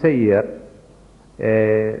once a year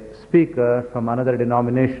a speaker from another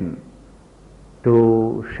denomination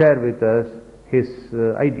to share with us his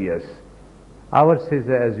ideas. Ours is,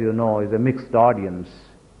 as you know, is a mixed audience.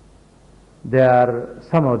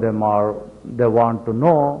 Some of them they want to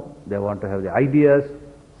know, they want to have the ideas.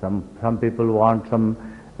 Some people want some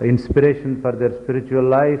inspiration for their spiritual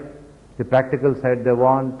life. The practical side they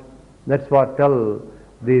want. That's what tell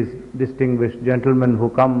these distinguished gentlemen who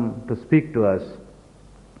come to speak to us.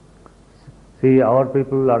 See, our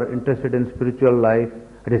people are interested in spiritual life.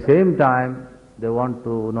 At the same time, they want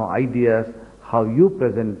to know ideas, how you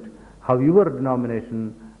present, how your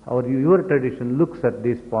denomination, how your tradition looks at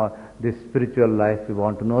this spiritual life. We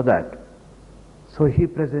want to know that. So he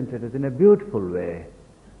presented it in a beautiful way,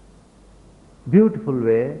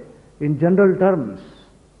 in general terms.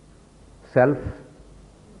 Self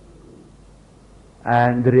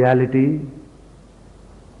and the reality.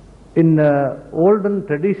 In olden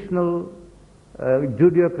traditional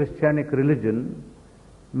Judeo-Christianic religion,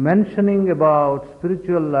 mentioning about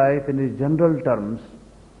spiritual life in its general terms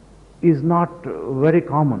is not very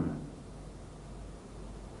common.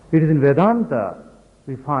 It is in Vedanta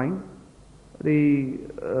we find the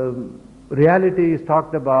reality is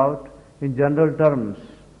talked about in general terms.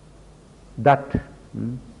 That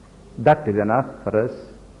is enough for us.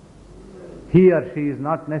 He or she is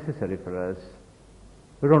not necessary for us.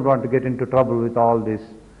 We don't want to get into trouble with all this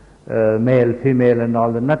male, female and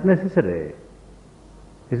all that. Not necessary.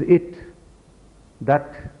 Is it,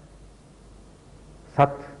 that,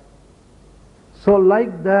 sat. So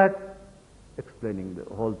like that, explaining the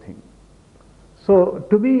whole thing. So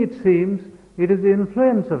to me it seems it is the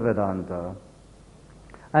influence of Vedanta.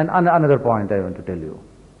 And another point I want to tell you.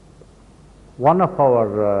 One of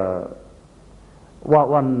our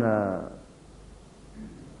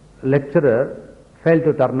lecturer failed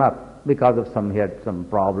to turn up because of he had some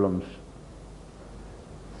problems.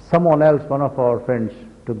 Someone else, one of our friends,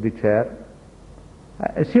 took the chair.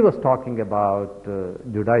 She was talking about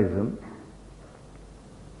Judaism.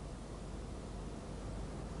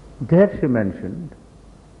 There she mentioned,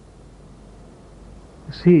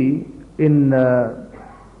 see, in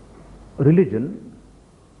religion,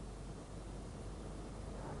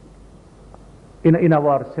 in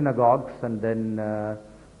our synagogues and then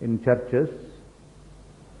in churches,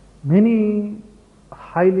 many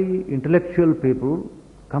highly intellectual people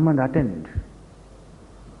come and attend.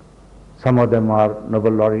 Some of them are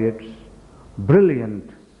Nobel laureates,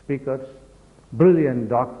 brilliant speakers, brilliant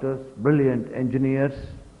doctors, brilliant engineers,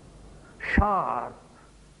 sharp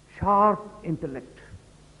intellect.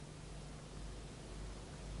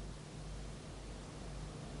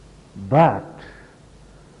 But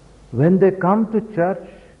when they come to church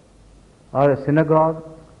or a synagogue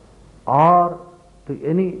or to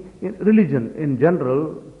any religion in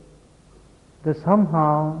general, they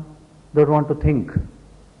somehow don't want to think.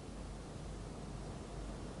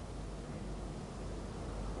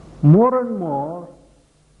 More and more,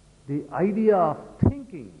 the idea of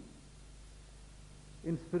thinking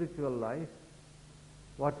in spiritual life,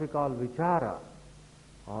 what we call vichara,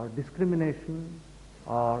 or discrimination,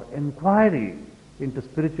 or inquiry into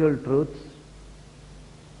spiritual truths,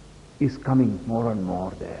 is coming more and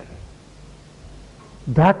more there.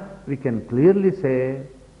 That we can clearly say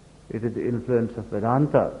it is the influence of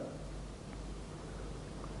Vedanta.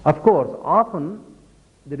 Of course, often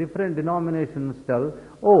the different denominations tell,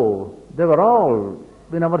 oh, they were all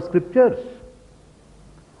in our scriptures.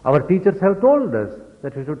 Our teachers have told us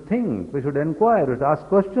that we should think, we should inquire, we should ask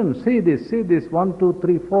questions, see this, 1, 2,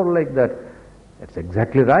 3, 4, like that. That's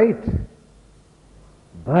exactly right.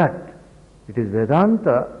 But it is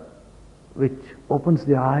Vedanta which opens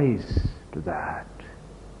the eyes to that.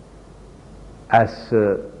 As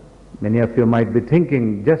many of you might be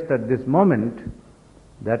thinking just at this moment,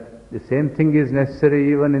 that the same thing is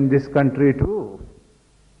necessary even in this country too.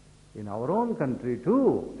 In our own country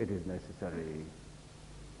too, it is necessary.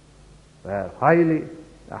 Where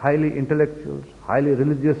highly intellectuals, highly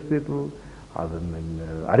religious people,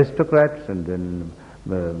 aristocrats, and then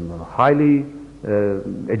highly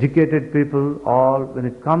educated people, all, when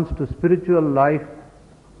it comes to spiritual life,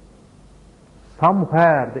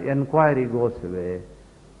 somewhere the inquiry goes away.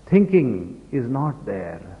 Thinking is not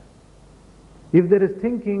there. If there is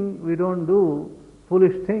thinking, we don't do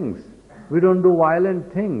foolish things. We don't do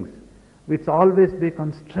violent things. It's always be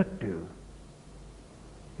constructive.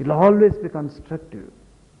 It'll always be constructive.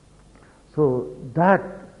 So that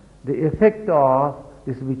the effect of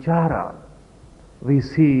this vichara we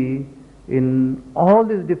see in all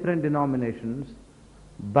these different denominations,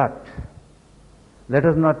 but let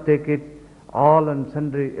us not take it all and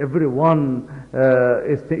sundry, everyone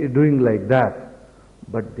is doing like that.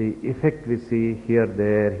 But the effect we see here,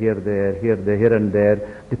 there, here, there, here, there, here and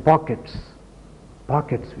there, the pockets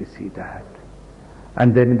we see that.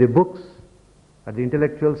 And then in the books, at the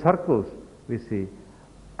intellectual circles, we see.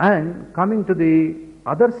 And coming to the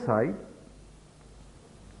other side,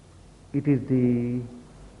 it is the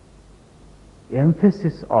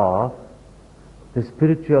emphasis of the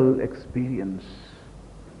spiritual experience,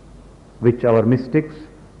 which our mystics,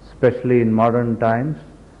 especially in modern times,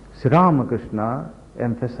 Sri Ramakrishna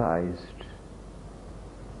emphasized.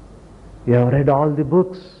 You have read all the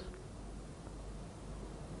books.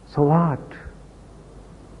 So what?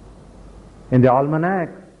 In the almanac,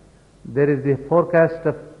 there is the forecast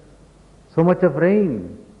of so much of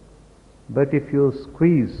rain. But if you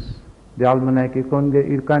squeeze the almanac, you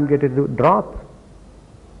can't get a drop.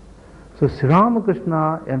 So Sri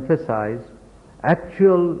Ramakrishna emphasized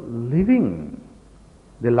actual living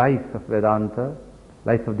the life of Vedanta,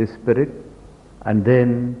 life of the spirit, and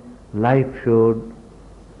then life should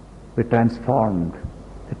be transformed,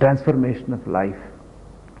 the transformation of life.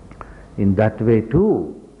 In that way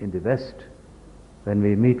too, in the West, when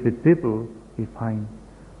we meet with people, we find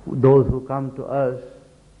those who come to us,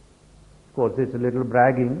 of course it's a little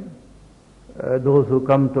bragging, those who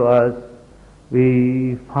come to us,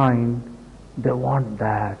 we find they want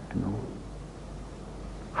that,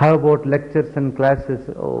 How about lectures and classes?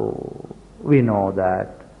 Oh, we know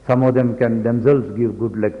that. Some of them can themselves give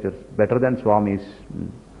good lectures, better than Swamis.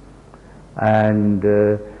 And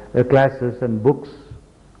classes and books.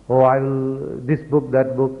 Oh, I will, this book,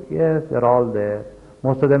 that book. Yes, they're all there.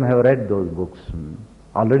 Most of them have read those books.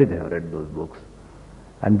 Already they have read those books.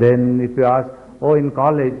 And then if you ask, in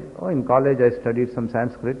college I studied some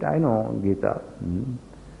Sanskrit, I know Gita.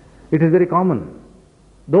 It is very common.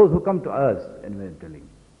 Those who come to us, and we're telling,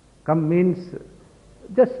 come means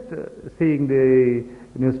just seeing the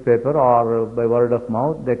newspaper or by word of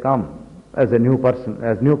mouth, they come as a new person.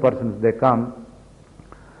 As new persons they come.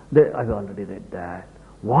 I've already read that.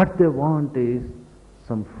 What they want is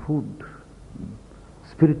some food,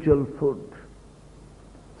 spiritual food,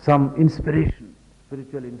 some inspiration,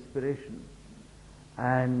 spiritual inspiration.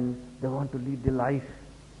 And they want to lead the life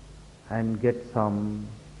and get some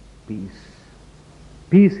peace.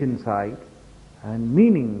 Peace inside and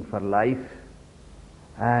meaning for life.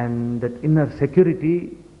 And that inner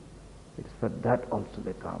security, it's for that also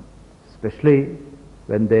they come. Especially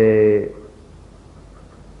when they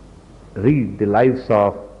read the lives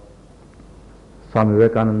of Swami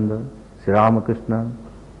Vivekananda, Sri Ramakrishna,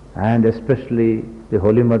 and especially the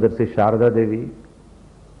Holy Mother Sri Sharada Devi,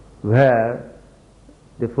 where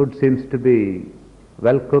the food seems to be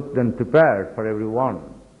well cooked and prepared for everyone.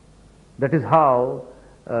 That is how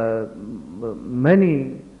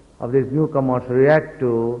many of these newcomers react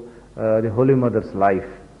to the Holy Mother's life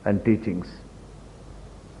and teachings.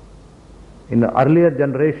 In the earlier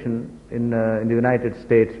generation, in the United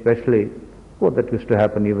States especially, that used to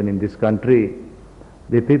happen even in this country,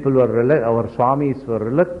 the people were, our Swamis were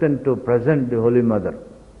reluctant to present the Holy Mother.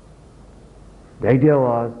 The idea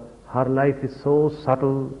was, her life is so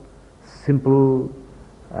subtle, simple,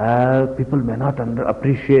 people may not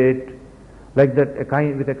appreciate. Like that,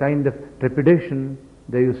 with a kind of trepidation,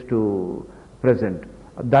 they used to present.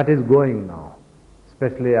 That is going now,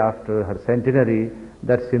 especially after her centenary.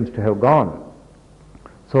 That seems to have gone.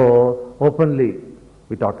 So openly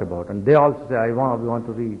we talk about, and they also say, we want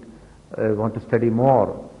to read, I want to study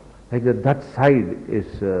more. like that side is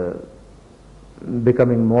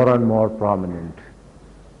becoming more and more prominent.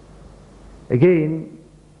 Again,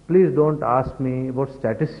 please don't ask me about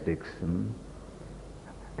statistics.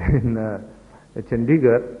 In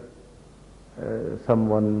Chandigarh,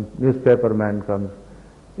 someone, newspaper man comes,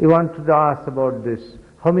 he wanted to ask about this.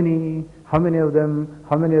 How many of them,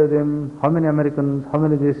 how many Americans, how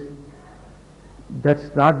many this?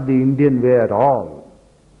 That's not the Indian way at all.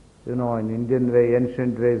 You know, in Indian way,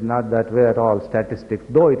 ancient way is not that way at all, statistics,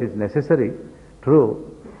 though it is necessary,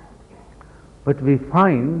 true. But we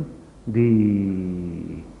find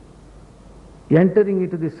the entering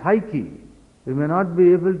into the psyche. We may not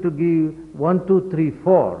be able to give 1, 2, 3,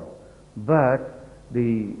 4, but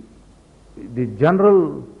the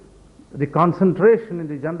general, the concentration in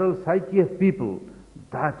the general psyche of people,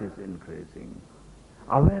 that is increasing.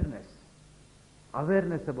 Awareness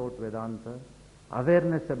about Vedanta,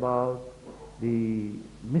 awareness about the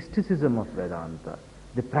mysticism of Vedanta,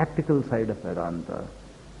 the practical side of Vedanta.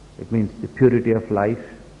 It means the purity of life,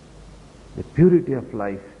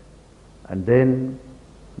 and then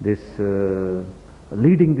this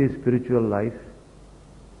leading the spiritual life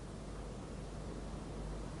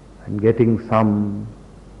and getting some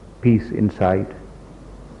peace inside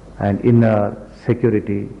and inner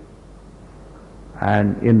security,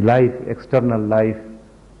 and in life, external life,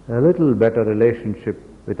 a little better relationship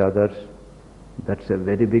with others. That's a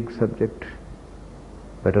very big subject.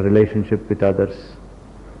 Better relationship with others.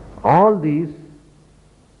 All these,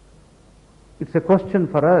 it's a question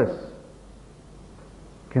for us.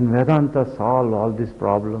 Can Vedanta solve all these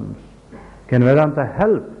problems? Can Vedanta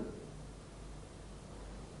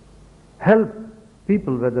help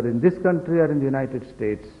people, whether in this country or in the United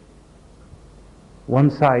States? One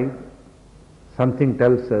side, something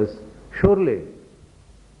tells us, surely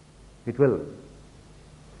it will.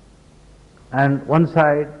 And one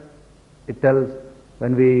side, it tells,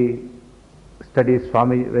 when we study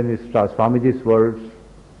Swamiji's words,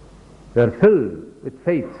 they are filled with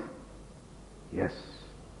faith. Yes,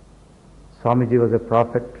 Swamiji was a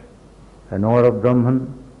prophet, a knower of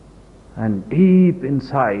Brahman, and deep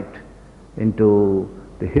insight into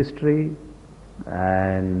the history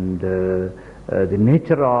and the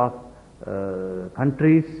nature of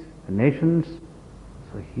countries, nations.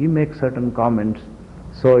 So he makes certain comments,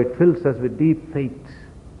 so it fills us with deep faith.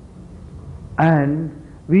 And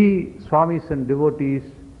we Swamis and devotees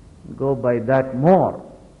go by that more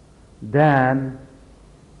than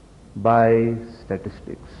by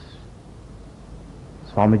statistics.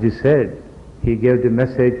 Swamiji said he gave the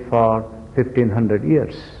message for 1500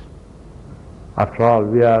 years. After all,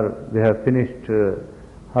 we have finished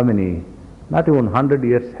how many? Not even 100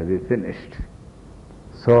 years have we finished.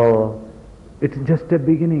 So it's just a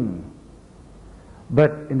beginning.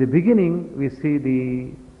 But in the beginning, we see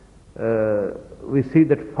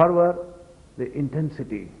that fervor, the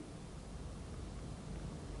intensity.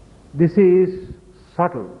 This is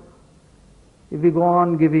subtle. If we go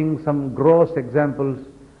on giving some gross examples,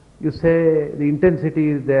 you say the intensity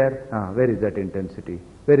is there. Where is that intensity?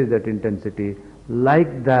 Where is that intensity?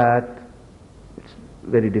 Like that, it's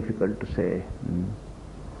very difficult to say.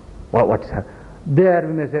 What's happening? There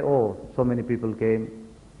we may say, oh, so many people came.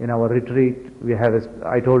 In our retreat,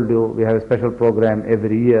 I told you, we have a special program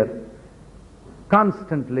every year.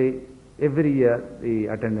 Constantly, every year, the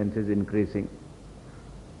attendance is increasing.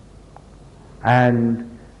 And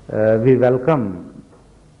we welcome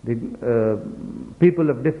the people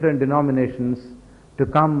of different denominations to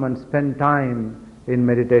come and spend time in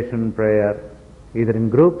meditation and prayer, either in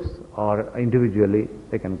groups or individually.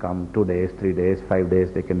 They can come 2 days, 3 days, 5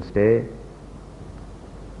 days, they can stay.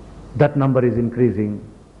 That number is increasing.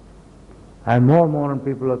 And more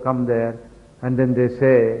people have come there, and then they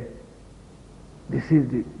say, this is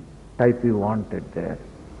the type we wanted there.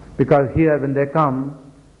 Because here when they come,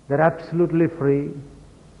 they're absolutely free.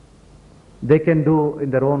 They can do in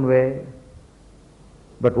their own way.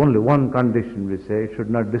 But only one condition we say, should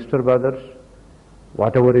not disturb others.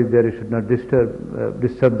 Whatever is there, you should not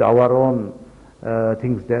disturb our own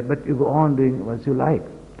things there. But you go on doing what you like.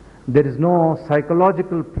 There is no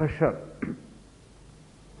psychological pressure.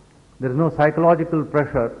 There is no psychological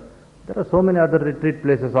pressure. There are so many other retreat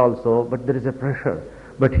places also, but there is a pressure.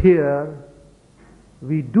 But here,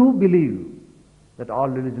 we do believe that all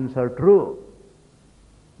religions are true.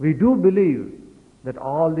 We do believe that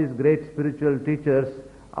all these great spiritual teachers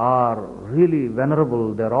are really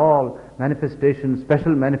venerable. They're all manifestations,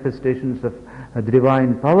 special manifestations of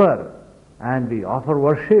divine power. And we offer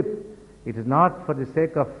worship. It is not for the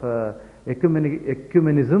sake of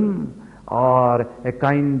ecumenism or a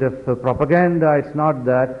kind of propaganda. It's not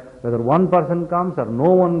that whether one person comes or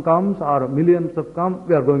no one comes or millions of come,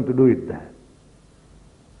 we are going to do it there.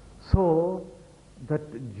 So that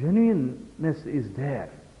genuineness is there.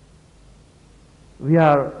 We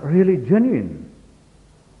are really genuine.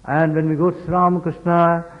 And when we go to Sri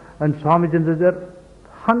Ramakrishna and Swamiji, they're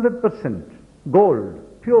 100%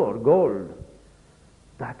 gold, pure gold.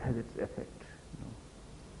 That has its effect.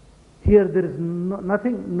 Here there is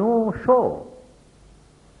nothing, no show.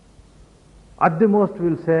 At the most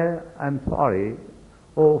we'll say, I'm sorry.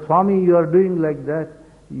 Oh, Swami, you are doing like that.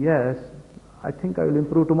 Yes, I think I will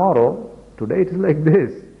improve tomorrow. Today it is like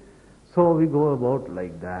this. So we go about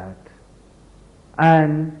like that.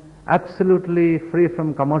 And absolutely free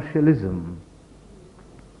from commercialism.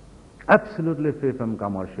 Absolutely free from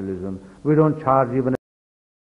commercialism. We don't charge even